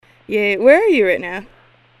Yeah. Where are you right now?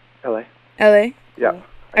 LA. LA. Yeah.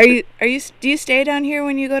 Cool. Do you stay down here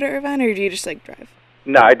when you go to Irvine, or do you just like drive?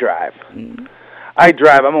 No, I drive. Mm. I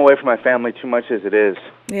drive. I'm away from my family too much as it is.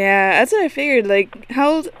 Yeah, that's what I figured. Like, how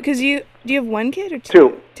old? Because do you have one kid or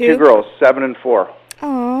Two. two? Two girls, 7 and 4.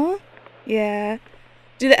 Aw. Yeah.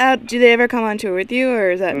 Do they ever come on tour with you,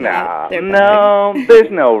 or is that not their bag? No,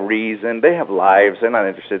 there's no reason. They have lives. They're not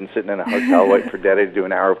interested in sitting in a hotel waiting for Daddy to do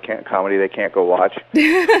an hour of comedy they can't go watch.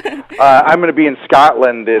 I'm going to be in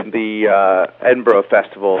Scotland in the Edinburgh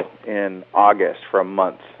Festival in August for a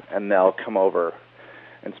month, and they'll come over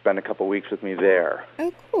and spend a couple weeks with me there.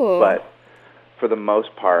 Oh, cool. But for the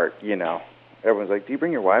most part, everyone's like, do you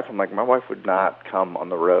bring your wife? I'm like, my wife would not come on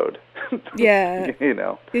the road. Yeah.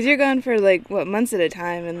 Because you're gone for, months at a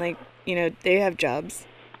time, and, they have jobs.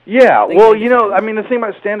 Yeah, well, the thing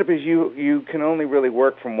about stand-up is you can only really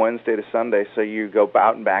work from Wednesday to Sunday, so you go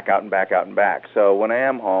out and back, out and back, out and back. So when I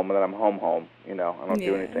am home, then I'm home, I don't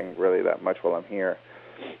do anything really that much while I'm here,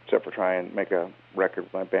 except for try and make a record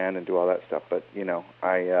with my band and do all that stuff. But,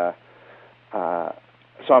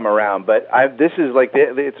 so I'm around. But this is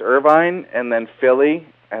it's Irvine and then Philly,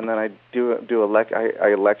 and then I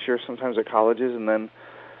I lecture sometimes at colleges, and then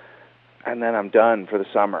I'm done for the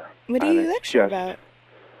summer. What do you lecture about?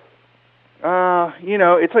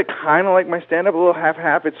 It's kind of like my stand-up, a little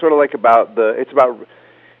half-half. It's sort of about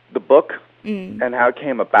the book and how it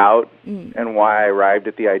came about and why I arrived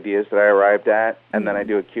at the ideas that I arrived at, and then I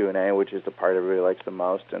do a Q&A, which is the part everybody likes the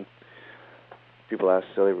most, and people ask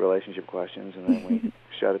silly relationship questions, and then we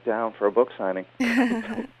shut it down for a book signing.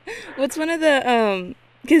 What's one of the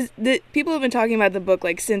because the people have been talking about the book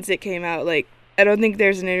since it came out. I don't think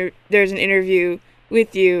there's an interview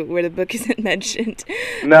with you where the book isn't mentioned.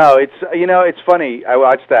 No, it's funny. I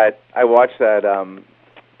watched that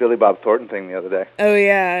Billy Bob Thornton thing the other day. Oh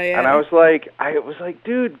yeah. And I was like,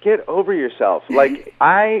 dude, get over yourself.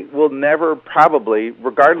 I will never probably,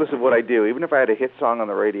 regardless of what I do, even if I had a hit song on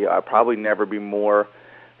the radio, I'd probably never be more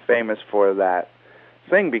famous for that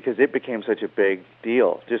thing because it became such a big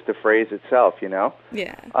deal, just the phrase itself,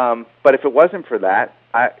 Yeah. But if it wasn't for that,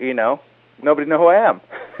 nobody know who I am.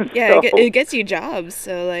 Yeah, so, it gets you jobs,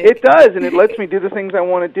 so It does, and it lets me do the things I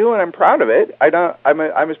want to do, and I'm proud of it.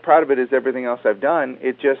 I'm as proud of it as everything else I've done.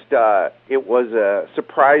 It just it was a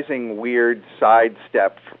surprising, weird side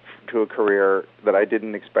step to a career that I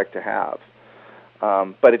didn't expect to have.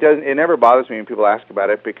 But it never bothers me when people ask about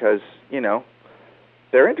it because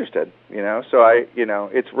they're interested. So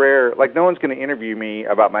it's rare. No one's going to interview me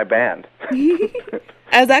about my band.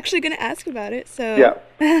 I was actually going to ask about it, so yeah.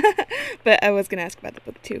 But I was going to ask about the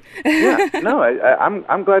book too. Yeah, no,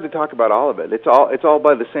 I'm glad to talk about all of it. It's all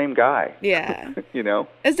by the same guy. Yeah.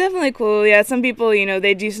 It's definitely cool. Yeah, some people,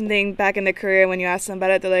 they do something back in their career. When you ask them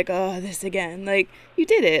about it, they're like, "Oh, this again." You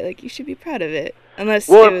did it. You should be proud of it. Unless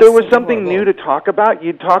if there was something new to talk about,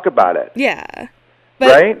 you'd talk about it. Yeah.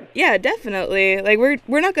 But, right? Yeah, definitely.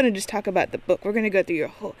 We're not going to just talk about the book. We're going to go through your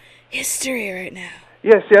whole history right now.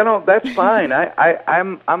 Yeah, see, that's fine.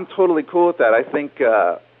 I'm totally cool with that. I think,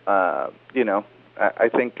 I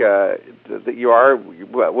think that you are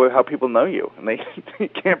how people know you, and you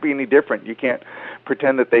can't be any different. You can't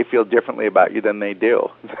pretend that they feel differently about you than they do.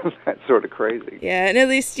 That's sort of crazy. Yeah, and at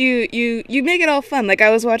least you make it all fun. I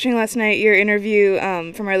was watching last night your interview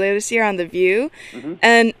from our latest year on The View,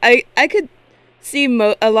 and I could see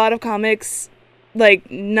a lot of comics not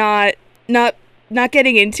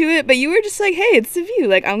getting into it, but you were just like, hey, it's The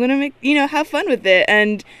View. I'm going to make, have fun with it.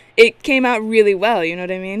 And it came out really well, you know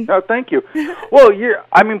what I mean? Oh, thank you. Well,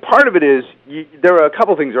 part of it is, there are a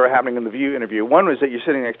couple things that are happening in The View interview. One was that you're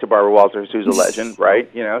sitting next to Barbara Walters, who's a legend, right?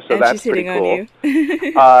 So and that's she's hitting pretty cool. On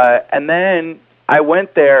you. And then I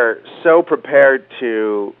went there so prepared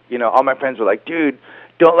to, all my friends were like, dude,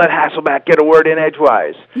 don't let Hasselbeck get a word in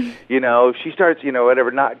edgewise. If she starts,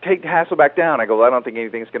 whatever, not take Hasselbeck down. I go, well, I don't think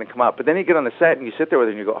anything's going to come up. But then you get on the set and you sit there with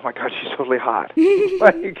her and you go, oh my God, she's totally hot. You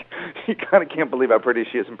kind of can't believe how pretty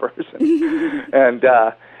she is in person. And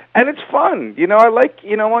it's fun. I like,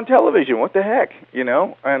 on television. What the heck,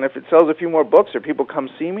 And if it sells a few more books or people come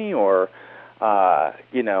see me or,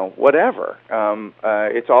 whatever.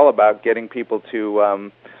 It's all about getting people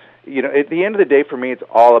to. At the end of the day, for me, it's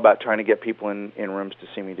all about trying to get people in rooms to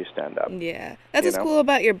see me do stand-up. Yeah. That's what's cool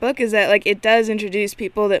about your book is that, it does introduce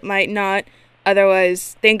people that might not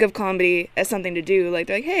otherwise think of comedy as something to do. They're like,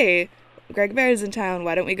 hey, Greg Bear's in town.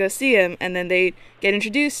 Why don't we go see him? And then they get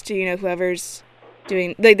introduced to, whoever's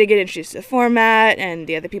doing, they get introduced to the format and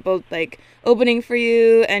the other people, opening for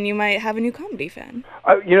you, and you might have a new comedy fan.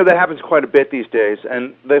 That happens quite a bit these days.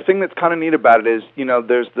 And the thing that's kind of neat about it is,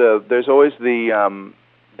 there's always the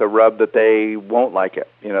the rub that they won't like it.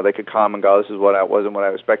 You know, they could come and go, this is what I wasn't what I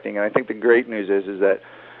was expecting. And I think the great news is that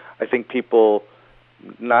I think people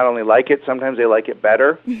not only like it, sometimes they like it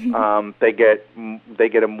better. They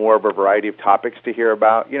get a more of a variety of topics to hear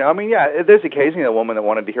about. You know, I mean, yeah, there's occasionally a woman that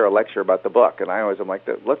wanted to hear a lecture about the book, and I'm like,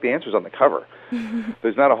 look, the answer's on the cover.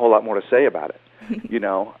 There's not a whole lot more to say about it, you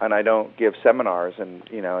know. And I don't give seminars, and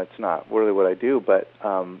you know, it's not really what I do. But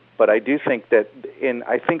I do think that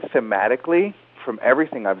I think thematically, from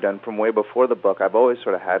everything I've done from way before the book, I've always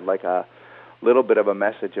sort of had like a little bit of a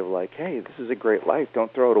message of like, hey, this is a great life.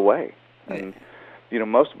 Don't throw it away. And you know,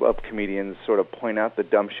 most of comedians sort of point out the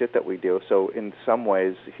dumb shit that we do. So in some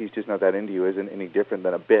ways, He's Just Not That Into You isn't any different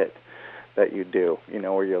than a bit that you do, you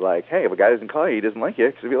know, where you're like, hey, if a guy doesn't call you, he doesn't like you,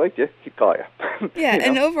 because if he liked you, he'd call you. Yeah, you know?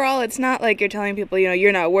 And overall, it's not like you're telling people, you know,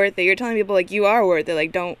 you're not worth it. You're telling people, like, you are worth it.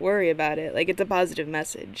 Like, don't worry about it. Like, it's a positive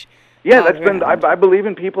message. Yeah, that's been, I believe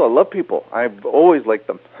in people. I love people. I've always liked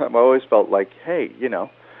them. I've always felt like, hey, you know,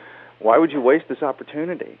 why would you waste this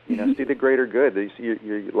opportunity? You know, see the greater good.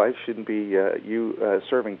 Your life shouldn't be you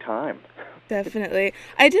serving time. Definitely.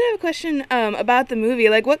 I did have a question about the movie.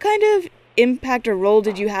 Like, what kind of impact or role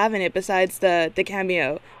did you have in it besides the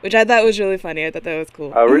cameo, which I thought was really funny. I thought that was cool.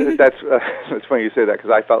 That's it's funny you say that, because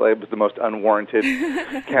I felt like it was the most unwarranted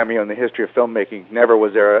cameo in the history of filmmaking. Never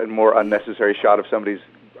was there a more unnecessary shot of somebody's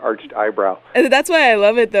arched eyebrow. And that's why I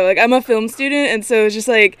love it, though. Like, I'm a film student, and so it's just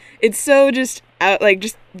like, it's so just out, like,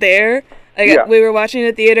 just there. Like, yeah. We were watching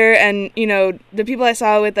at the theater, and, you know, the people I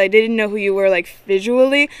saw with, like, they didn't know who you were, like,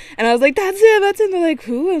 visually. And I was like, that's him, that's him. They're like,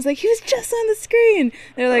 who? I was like, he was just on the screen.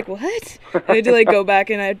 They're like, what? And I had to, like, go back,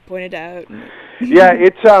 and I pointed out. Yeah,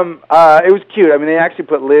 it was cute. I mean, they actually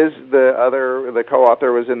put Liz, the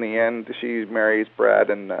co-author, was in the end. She marries Brad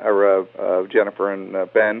and Jennifer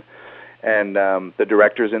and Ben. And the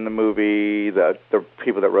director's in the movie, the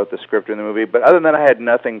people that wrote the script in the movie. But other than that, I had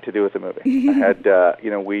nothing to do with the movie. I had,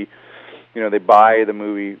 they buy the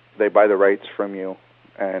movie, they buy the rights from you,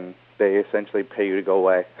 and they essentially pay you to go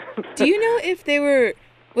away. Do you know if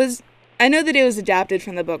I know that it was adapted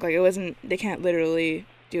from the book, like it wasn't, they can't literally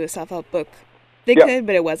do a self-help book. They could,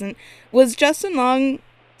 but it wasn't. Was Justin Long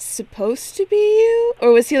supposed to be you,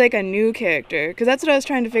 or was he like a new character? Because that's what I was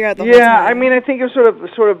trying to figure out the whole time. Yeah, I mean, I think it was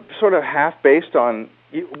sort of half based on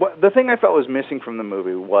the thing I felt was missing from the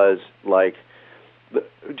movie was like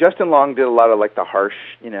Justin Long did a lot of like the harsh,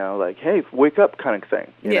 you know, like, hey, wake up kind of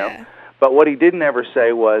thing, you know. But what he didn't ever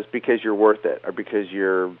say was because you're worth it, or because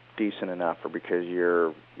you're decent enough, or because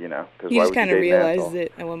you're, you know, because he just kind of realized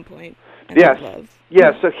it at one point. Yes.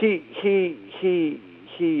 Yeah. So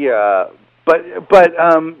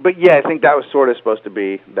But yeah, I think that was sort of supposed to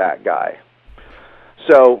be that guy.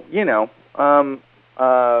 So, you know,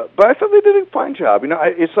 but I thought they did a fine job. You know,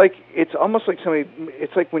 it's almost like somebody.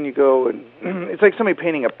 It's like when you go and it's like somebody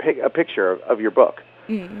painting a picture of your book,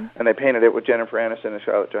 and they painted it with Jennifer Aniston and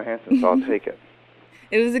Scarlett Johansson. So I'll take it.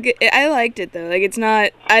 It was I liked it though. Like, it's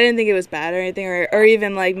not. I didn't think it was bad or anything, or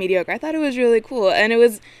even like mediocre. I thought it was really cool,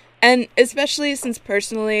 and especially since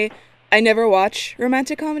personally, I never watch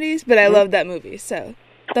romantic comedies, but I love that movie. So,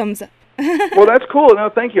 thumbs up. Well, that's cool. No,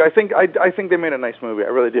 thank you. I think they made a nice movie. I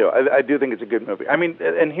really do. I do think it's a good movie. I mean,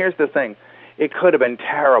 and here's the thing: it could have been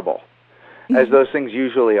terrible, as those things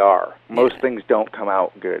usually are. Most things don't come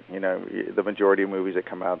out good. You know, the majority of movies that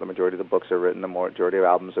come out, the majority of the books that are written, the majority of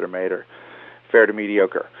albums that are made are fair to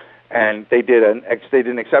mediocre. And they did an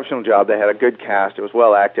exceptional job. They had a good cast. It was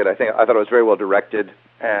well acted. I thought it was very well directed,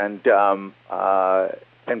 and for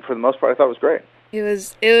the most part, I thought it was great. It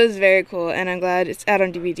was very cool, and I'm glad it's out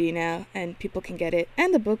on DVD now, and people can get it,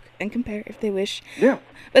 and the book, and compare if they wish. Yeah.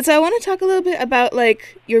 But so I want to talk a little bit about,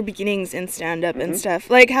 like, your beginnings in stand-up and stuff.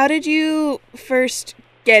 Like, how did you first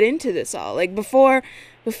get into this all? Like, before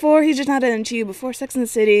He's Just Not Into You, before Sex and the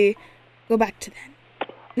City, go back to then.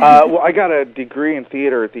 Well, I got a degree in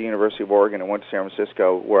theater at the University of Oregon and went to San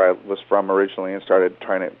Francisco, where I was from originally, and started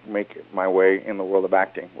trying to make my way in the world of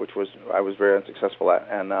acting, which I was very unsuccessful at.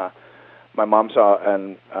 And my mom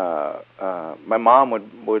my mom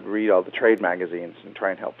would read all the trade magazines and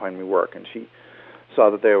try and help find me work, and she saw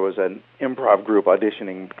that there was an improv group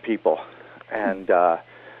auditioning people, and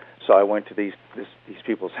so I went to these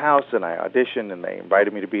people's house, and I auditioned, and they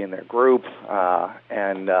invited me to be in their group,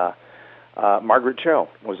 Margaret Cho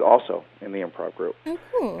was also in the improv group. Oh,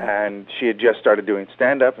 cool. And she had just started doing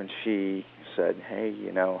stand-up, and she said, hey,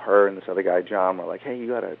 you know, her and this other guy, John, were like, hey, you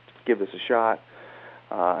got to give this a shot.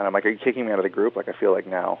 And I'm like, are you kicking me out of the group? Like, I feel like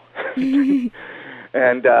now. And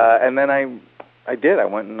then I did. I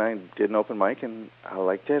went and I did an open mic, and I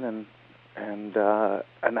liked it, and and that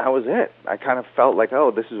was it. I kind of felt like,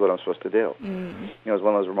 oh, this is what I'm supposed to do. Mm. It was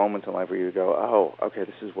one of those moments in life where you go, oh, okay,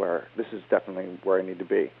 this is definitely where I need to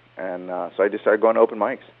be. And so I just started going to open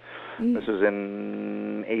mics. Mm. This was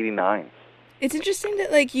in '89. It's interesting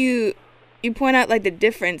that like you point out like the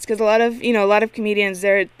difference, because a lot of comedians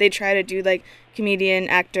they try to do like comedian,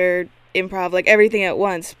 actor, improv, like everything at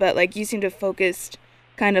once, but like you seem to focus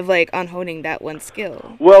kind of like on honing that one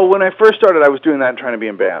skill. Well, when I first started, I was doing that and trying to be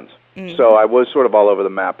in bands. Mm. So I was sort of all over the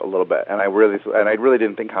map a little bit, and I really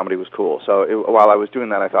didn't think comedy was cool. So while I was doing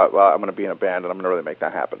that, I thought, well, I'm going to be in a band, and I'm going to really make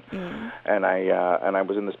that happen. Mm. And I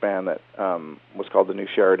was in this band that was called the New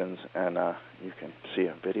Sheridans, and you can see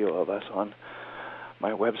a video of us on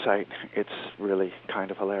my website. It's really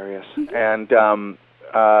kind of hilarious. And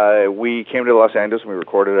we came to Los Angeles, and we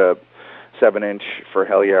recorded a 7-inch for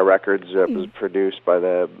Hell Yeah Records. It was produced by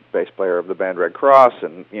the bass player of the band Red Cross,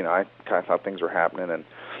 and I kind of thought things were happening, and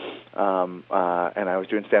I was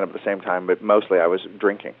doing stand-up at the same time, but mostly I was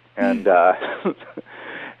drinking, and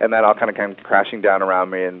and that all kind of came crashing down around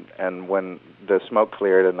me, and when the smoke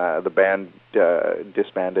cleared and the band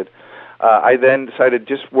disbanded, I then decided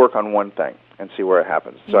to just work on one thing and see where it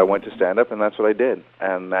happens. So I went to stand-up, and that's what I did,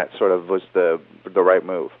 and that sort of was the right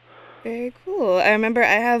move. Very cool. I remember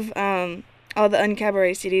I have all the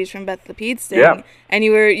Uncabaret CDs from Beth the Pete's thing, Yeah. and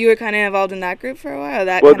you were kind of involved in that group for a while.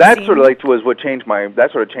 That sort of like was what changed my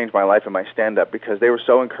life and my stand-up, because they were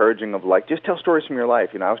so encouraging of like, just tell stories from your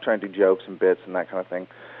life. I was trying to do jokes and bits and that kind of thing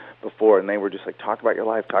before, and they were just like, talk about your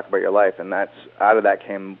life, and that's out of that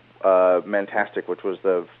came Mantastic, which was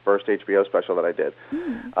the first HBO special that I did,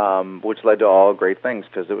 which led to all great things,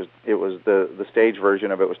 because it was the stage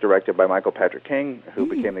version of it was directed by Michael Patrick King, who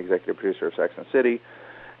became the executive producer of Sex and the City,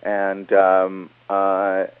 and then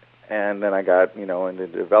I got into the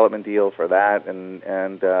development deal for that, and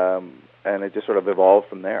it just sort of evolved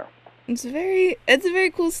from there. It's a very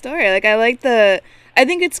cool story. Like I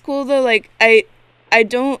think it's cool though. Like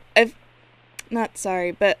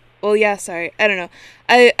well, yeah, sorry. I don't know.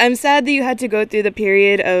 I'm sad that you had to go through the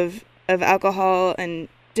period of alcohol and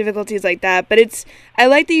difficulties like that, but I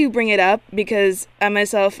like that you bring it up, because I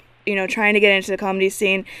myself, trying to get into the comedy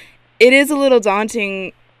scene, it is a little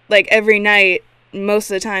daunting. Like every night, most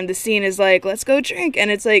of the time, the scene is like, let's go drink,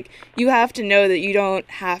 and it's like, you have to know that you don't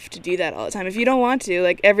have to do that all the time. If you don't want to,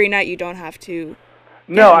 like every night, you don't have to.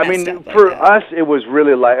 No, I mean, for us, it was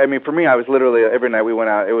really like, for me, I was literally, every night we went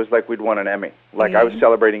out, it was like we'd won an Emmy. Like, I was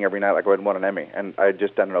celebrating every night like I'd won an Emmy, and I had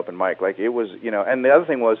just done an open mic. Like, it was, and the other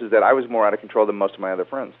thing was is that I was more out of control than most of my other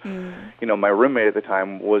friends. My roommate at the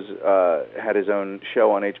time had his own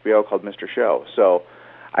show on HBO called Mr. Show. So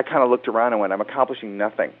I kind of looked around and went, I'm accomplishing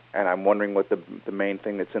nothing, and I'm wondering what the main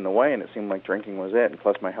thing that's in the way, and it seemed like drinking was it, and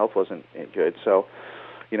plus my health wasn't good. So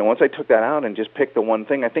once I took that out and just picked the one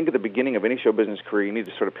thing, I think at the beginning of any show business career, you need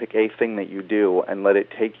to sort of pick a thing that you do and let it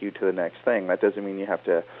take you to the next thing. That doesn't mean you have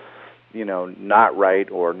to, not write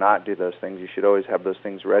or not do those things. You should always have those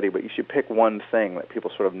things ready, but you should pick one thing that people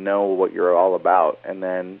sort of know what you're all about, and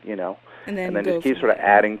then, and then just keep sort of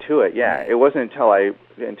adding to it. Yeah, it wasn't until I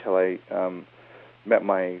met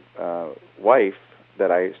my wife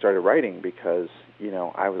that I started writing, because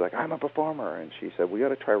I was like, I'm a performer, and she said, we ought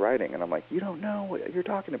to try writing, and I'm like, you don't know what you're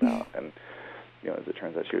talking about, and as it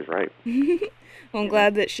turns out, she was right. Well, I'm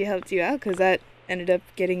glad that she helped you out, because that ended up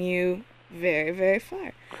getting you very, very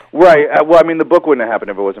far. Right. Well, the book wouldn't have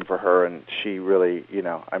happened if it wasn't for her, and she really,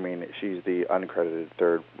 she's the uncredited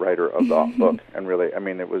third writer of the book, and really,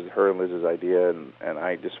 it was her and Liz's idea, and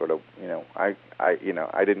I just sort of, I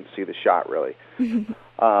didn't see the shot really.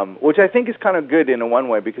 Which I think is kind of good in one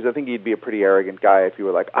way, because I think you'd be a pretty arrogant guy if you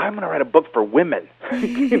were like, I'm going to write a book for women.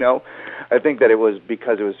 I think that it was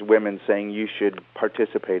because it was women saying, you should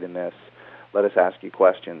participate in this, let us ask you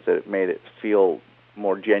questions, that it made it feel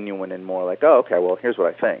more genuine and more like, oh, okay, well, here's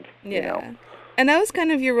what I think. Yeah. And that was kind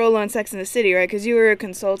of your role on Sex and the City, right? Because you were a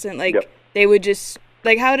consultant. Like, They would just,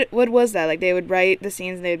 like, what was that? Like, they would write the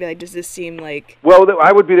scenes, and they'd be like, does this seem like... Well,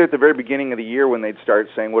 I would be there at the very beginning of the year when they'd start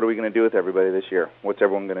saying, what are we going to do with everybody this year? What's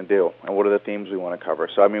everyone going to do? And what are the themes we want to cover?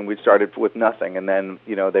 So, we started with nothing, and then,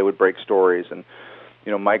 they would break stories, and,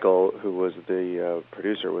 Michael, who was the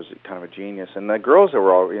producer, was kind of a genius. And the girls that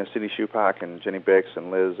were all, Cindy Shupak and Jenny Bix and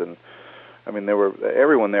Liz, and,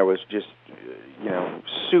 everyone there was just,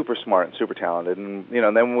 super smart and super talented. And,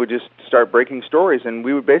 then we would just start breaking stories, and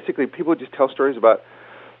people would just tell stories about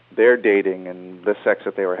their dating and the sex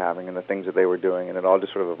that they were having and the things that they were doing, and it all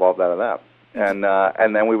just sort of evolved out of that.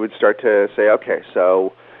 And then we would start to say, okay,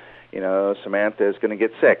 so, Samantha's going to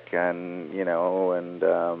get sick, and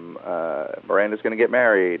Miranda's going to get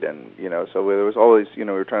married, and so there was always, we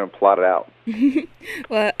were trying to plot it out.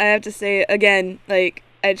 Well, I have to say again, like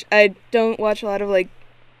I don't watch a lot of, like,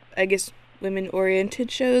 I guess,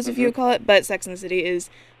 women-oriented shows, if you would call it, but Sex and the City is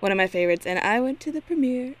one of my favorites, and I went to the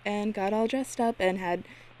premiere and got all dressed up and had,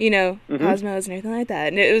 Cosmos and everything like that,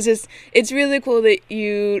 and it was just, it's really cool that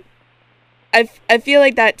I feel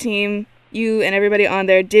like that team, you and everybody on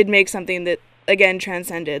there, did make something that, again,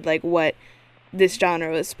 transcended, like, what this genre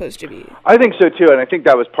was supposed to be. I think so too, and I think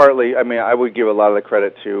that was partly, I mean, I would give a lot of the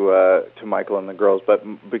credit to Michael and the girls, but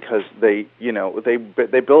because they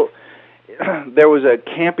built, there was a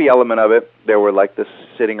campy element of it. There were, like, this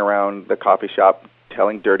sitting around the coffee shop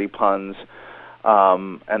telling dirty puns,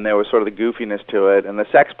 and there was sort of the goofiness to it, and the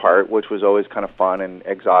sex part, which was always kind of fun and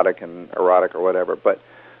exotic and erotic or whatever, but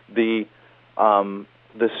the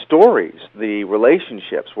stories, the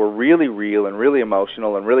relationships were really real and really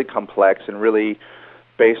emotional and really complex and really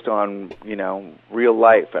based on, real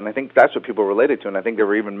life. And I think that's what people related to. And I think there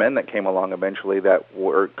were even men that came along eventually that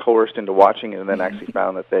were coerced into watching it and then actually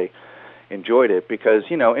found that they enjoyed it. Because,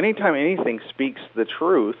 anytime anything speaks the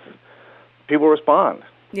truth, people respond.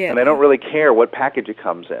 Yeah. And they don't really care what package it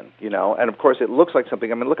comes in, And, of course, it looks like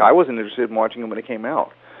something. I mean, look, I wasn't interested in watching it when it came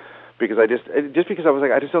out. Because because I was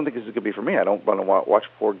like, I just don't think this is going to be for me. I don't want to watch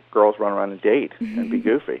 4 girls run around and date and be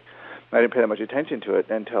goofy. I didn't pay that much attention to it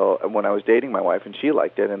until when I was dating my wife, and she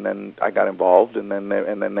liked it, and then I got involved, and then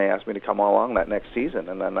they asked me to come along that next season,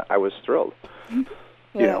 and then I was thrilled.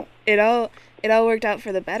 Well, it all worked out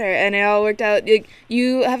for the better, and it all worked out. Like,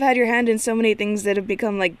 you have had your hand in so many things that have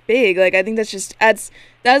become, like, big. Like, I think that's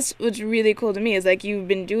what's really cool to me, is, like, you've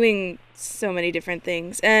been doing so many different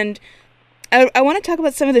things. And I want to talk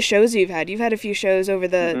about some of the shows you've had. You've had a few shows over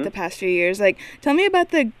the past few years. Like, tell me about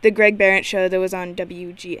the Greg Behrendt show that was on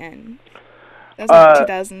WGN. That was like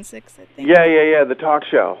 2006, I think. Yeah, the talk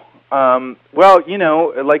show. Well,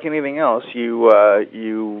 like anything else,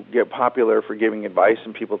 you get popular for giving advice,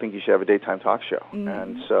 and people think you should have a daytime talk show.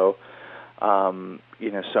 And so,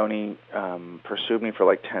 Sony pursued me for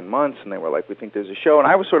like 10 months, and they were like, "We think there's a show." And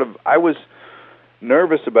I was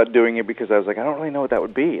nervous about doing it because I was like, I don't really know what that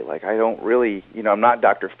would be. Like, I don't really, I'm not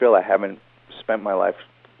Dr. Phil. I haven't spent my life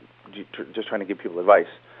just trying to give people advice.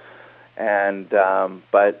 And,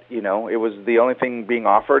 but, it was the only thing being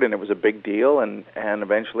offered, and it was a big deal. And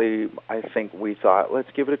eventually, I think we thought,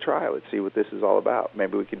 let's give it a try. Let's see what this is all about.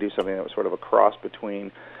 Maybe we could do something that was sort of a cross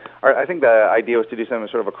between, or I think the idea was to do something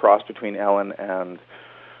sort of a cross between Ellen and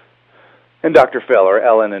Dr. Phil, or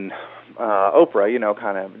Ellen and Oprah,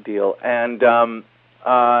 kind of deal. And,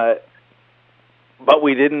 but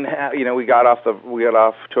we didn't have, we got off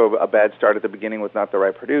to a bad start at the beginning with not the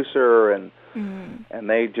right producer, and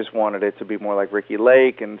they just wanted it to be more like Ricki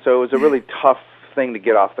Lake, and so it was a really tough thing to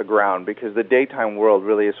get off the ground, because the daytime world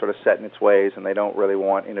really is sort of set in its ways, and they don't really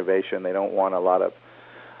want innovation. They don't want a lot of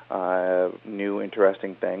new,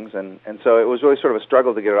 interesting things, and so it was really sort of a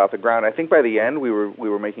struggle to get it off the ground. I think by the end we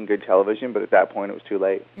were making good television, but at that point it was too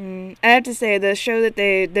late. I have to say, the show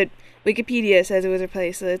that Wikipedia says it was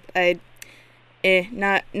replaced with,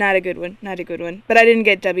 not a good one, But I didn't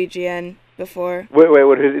get WGN before. Wait,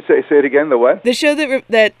 what did it say? Say it again. The what? The show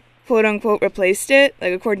that quote unquote replaced it,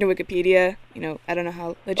 like according to Wikipedia. I don't know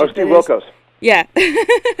how legit. Oh, Steve Wilkos. Yeah. Well,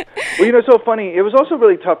 it's so funny. It was also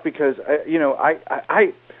really tough because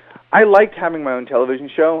I liked having my own television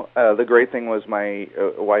show. The great thing was my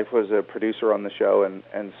wife was a producer on the show,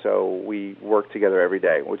 and so we worked together every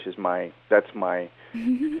day, which is that's my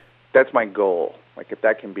goal. Like, if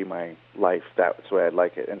that can be my life, that's the way I'd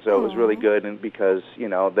like it. And so it was really good, and because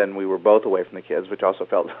then we were both away from the kids, which also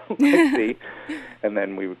felt like the, and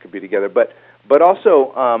then we could be together. But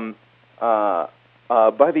also by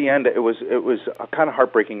the end, it was kind of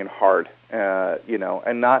heartbreaking and hard, and a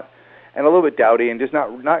little bit dowdy, and just not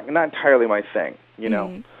entirely my thing,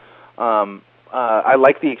 I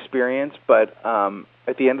like the experience, but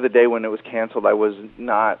at the end of the day, when it was canceled, I was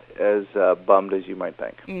not as bummed as you might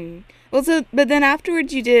think. Well, but then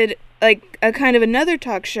afterwards you did, like, a kind of another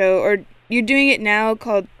talk show, or you're doing it now,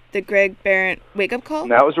 called the Greg Behrendt Wake Up Call?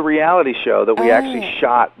 That was a reality show that we actually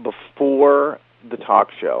shot before the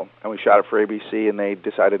talk show, and we shot it for ABC, and they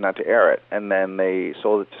decided not to air it, and then they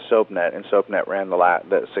sold it to SoapNet, and SoapNet ran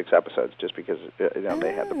the 6 episodes just because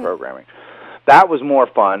they had the programming. That was more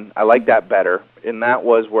fun. I liked that better, and that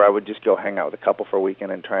was where I would just go hang out with a couple for a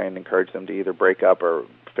weekend and try and encourage them to either break up or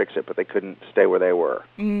fix it, but they couldn't stay where they were.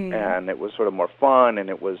 And it was sort of more fun, and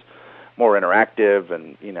it was more interactive,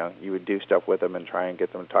 and you would do stuff with them and try and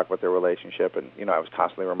get them to talk about their relationship. And I was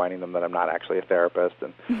constantly reminding them that I'm not actually a therapist,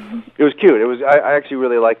 and it was cute. I actually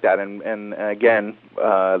really liked that. And again,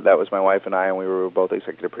 that was my wife and I, and we were both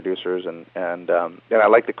executive producers, and I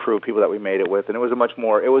liked the crew of people that we made it with, and it was a much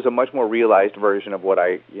more realized version of what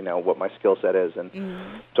what my skill set is, and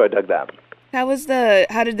so I dug that.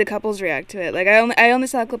 How did the couples react to it? Like I only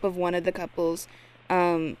saw a clip of one of the couples.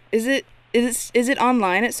 Is it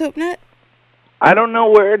online at SoapNet? I don't know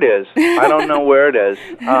where it is.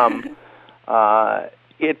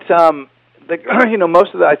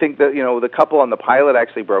 Most of the, I think that the couple on the pilot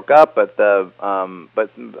actually broke up, but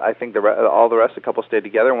I think all the rest of the couple stayed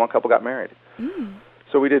together, and one couple got married.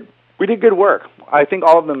 So we did good work. I think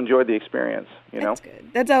all of them enjoyed the experience. That's good.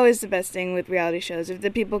 That's always the best thing with reality shows. If the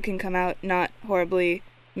people can come out not horribly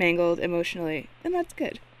mangled emotionally, then that's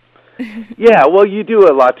good. Yeah, well, you do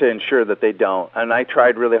a lot to ensure that they don't, and I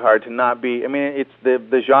tried really hard to not be. I mean, it's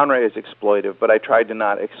the genre is exploitive, but I tried to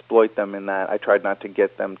not exploit them in that. I tried not to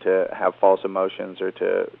get them to have false emotions or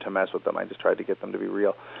to mess with them. I just tried to get them to be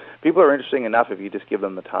real. People are interesting enough if you just give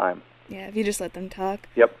them the time. Yeah, if you just let them talk.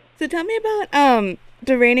 Yep. So tell me about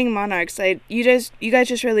the Reigning Monarchs. You guys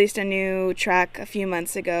just released a new track a few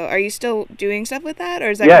months ago. Are you still doing stuff with that,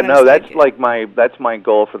 or is that? Yeah, no, that's my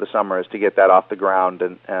goal for the summer, is to get that off the ground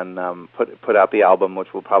and put out the album,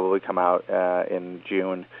 which will probably come out in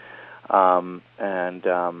June, and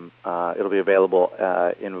it'll be available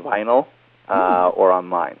in vinyl or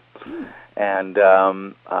online. And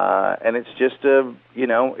it's just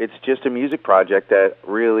a music project that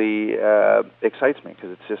really excites me,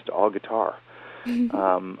 because it's just all guitar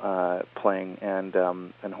playing and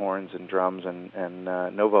horns and drums and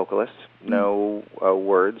no vocalists, no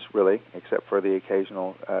words really, except for the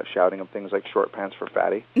occasional shouting of things like "short pants for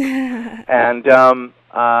fatty," and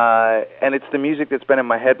it's the music that's been in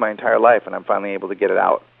my head my entire life, and I'm finally able to get it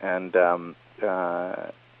out, and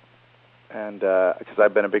because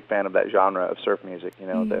I've been a big fan of that genre of surf music,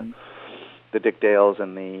 the Dick Dales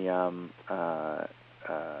and the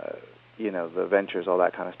Ventures, all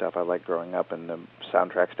that kind of stuff I liked growing up, and the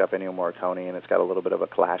soundtrack stuff, Ennio Morricone, and it's got a little bit of a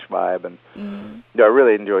Clash vibe, and I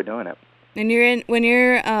really enjoy doing it. And when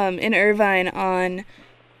you're in Irvine on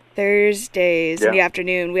Thursdays in the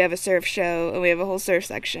afternoon, we have a surf show, and we have a whole surf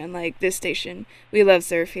section. Like this station, we love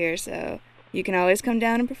surf here, so you can always come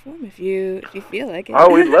down and perform if you feel like it.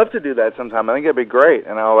 Oh, we'd love to do that sometime. I think it'd be great,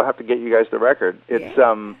 and I'll have to get you guys the record. It's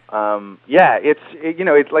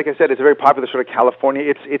it's like I said, it's a very popular sort of California.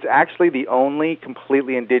 It's actually the only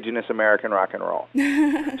completely indigenous American rock and roll.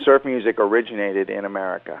 Surf music originated in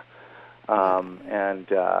America. I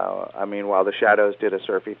mean, while the Shadows did a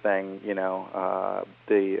surfy thing,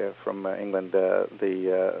 from England,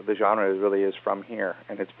 the genre really is from here,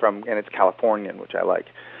 and it's Californian, which I like.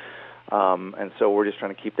 And so we're just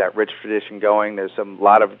trying to keep that rich tradition going. There's a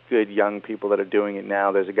lot of good young people that are doing it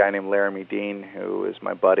now. There's a guy named Laramie Dean who is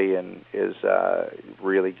my buddy and is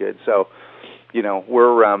really good. So,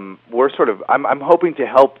 we're sort of I'm hoping to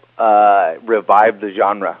help revive the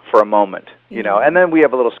genre for a moment, and then we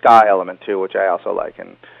have a little ska element too, which I also like.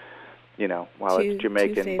 And while it's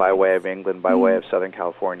Jamaican by way of England, by way of Southern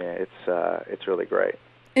California, it's really great.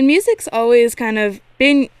 And music's always kind of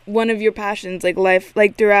been one of your passions,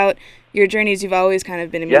 like throughout your journeys, you've always kind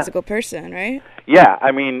of been a musical person, right? Yeah,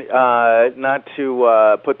 I mean, not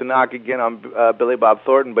to put the knock again on Billy Bob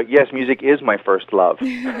Thornton, but yes, music is my first love.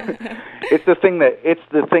 It's the thing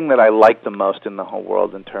that I like the most in the whole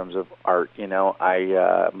world in terms of art.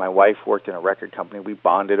 My wife worked in a record company. We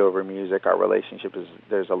bonded over music. Our relationship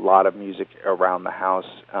there's a lot of music around the house.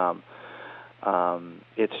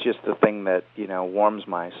 It's just the thing that warms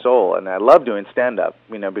my soul, and I love doing stand-up,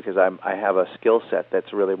 because I have a skill set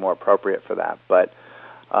that's really more appropriate for that. But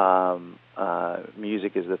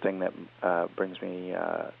music is the thing that brings me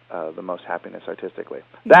the most happiness artistically.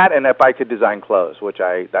 That, and if I could design clothes,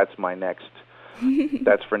 that's my next.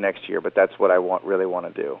 That's for next year, but that's what I really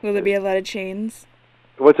want to do. Will there be a lot of chains?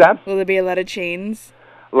 What's that? Will there be a lot of chains?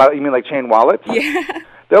 You mean like chain wallets? Yeah.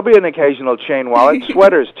 There'll be an occasional chain wallet.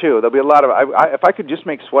 Sweaters too. There'll be a lot of. If I could just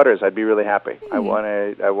make sweaters, I'd be really happy. I want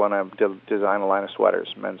to design a line of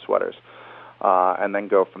sweaters, men's sweaters, and then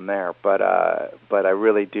go from there. But I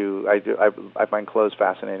really do. I find clothes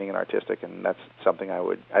fascinating and artistic, and that's something I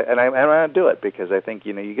want to do it, because I think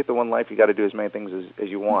you get the one life, you got to do as many things as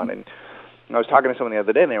you want. And I was talking to someone the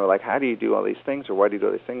other day, and they were like, "How do you do all these things, or why do you do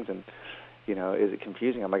all these things?" And is it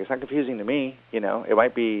confusing? I'm like, it's not confusing to me. It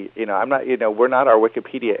might be, I'm not, we're not our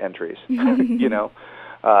Wikipedia entries.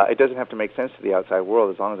 It doesn't have to make sense to the outside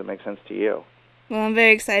world as long as it makes sense to you. Well, I'm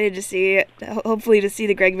very excited to see, hopefully to see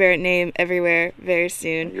the Greg Barrett name everywhere very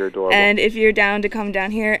soon. You're adorable. And if you're down to come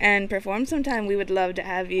down here and perform sometime, we would love to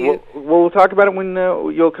have you. We'll talk about it when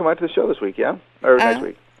you'll come out to the show this week, yeah? Or next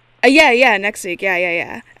week? Yeah, next week.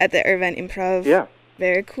 Yeah. At the Irvine Improv. Yeah.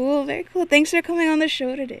 Very cool. Thanks for coming on the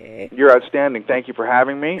show today. You're outstanding. Thank you for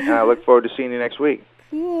having me, and I look forward to seeing you next week.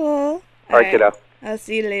 Cool. All right, kiddo. I'll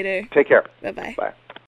see you later. Take care. Bye-bye. Bye.